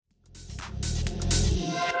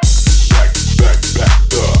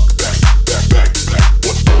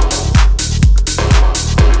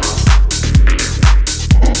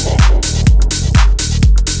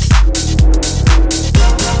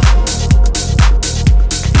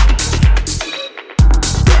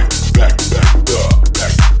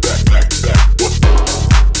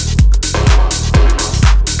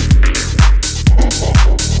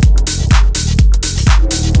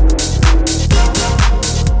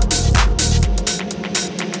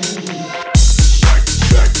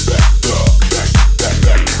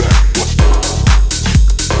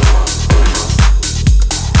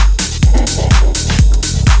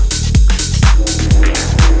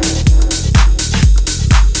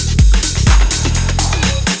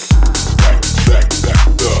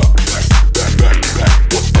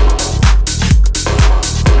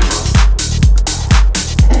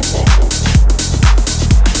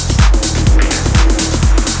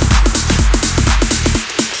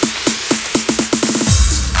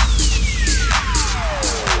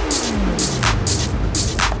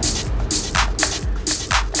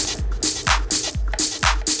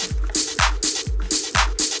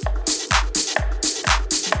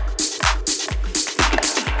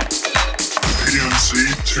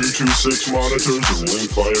PNC-226 monitors are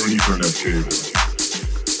linked via an Ethernet cable.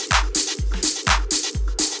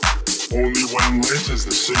 Only when lit is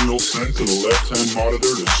the signal sent to the left-hand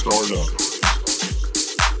monitor to start up.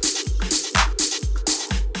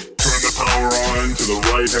 Turn the power on to the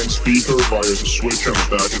right-hand speaker via the switch on the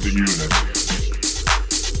back of the unit.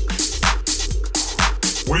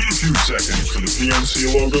 Wait a few seconds for the PNC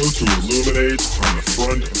logo to illuminate on the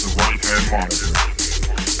front of the right-hand monitor.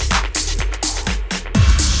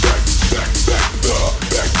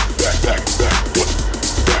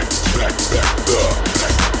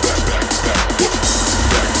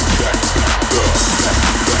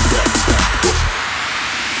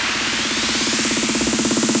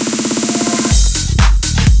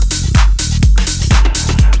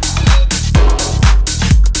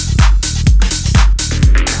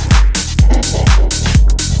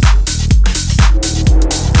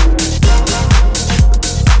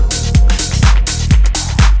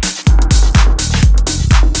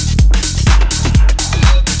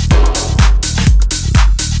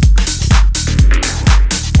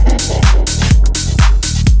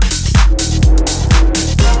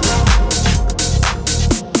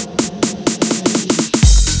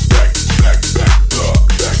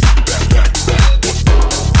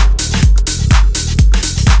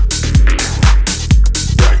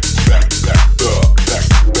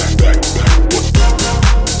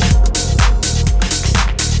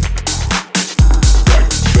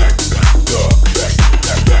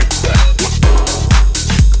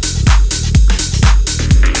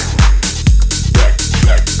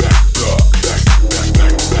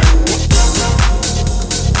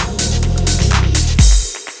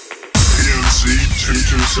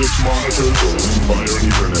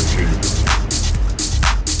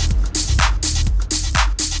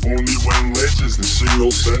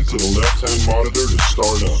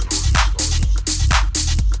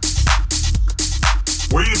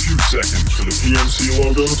 Seconds for the PNC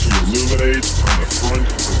logo to illuminate on the front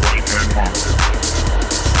of the right-hand monitor.